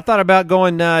 Yeah. I thought about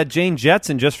going Jane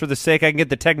Jetson just for the sake I can get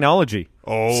the technology.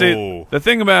 Oh. See, the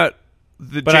thing about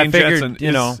Jane Jetson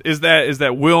is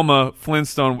that Wilma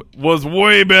Flintstone was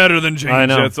way better than Jane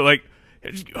Jetson. Like,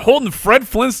 holding Fred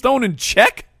Flintstone in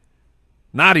check?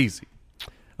 Not easy.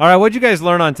 All right, what'd you guys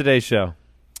learn on today's show?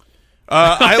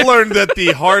 I learned that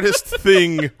the hardest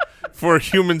thing for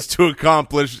humans to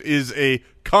accomplish is a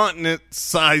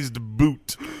continent-sized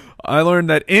boot. I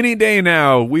learned that any day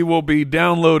now we will be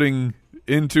downloading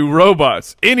into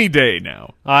robots. Any day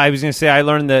now. I was going to say I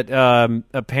learned that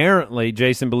apparently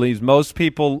Jason believes most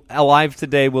people alive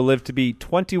today will live to be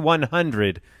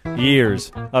 2,100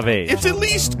 years of age. It's at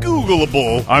least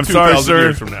Googleable. I'm sorry, sir.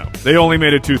 Years from now. They only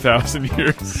made it 2,000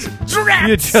 years.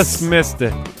 You just missed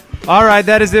it. All right,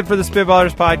 that is it for the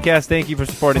Spitballers podcast. Thank you for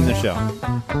supporting the show.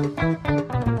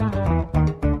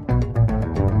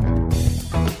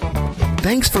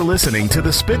 Thanks for listening to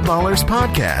the Spitballers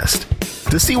podcast.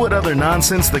 To see what other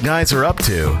nonsense the guys are up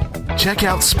to, check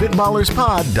out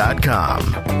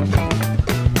SpitballersPod.com.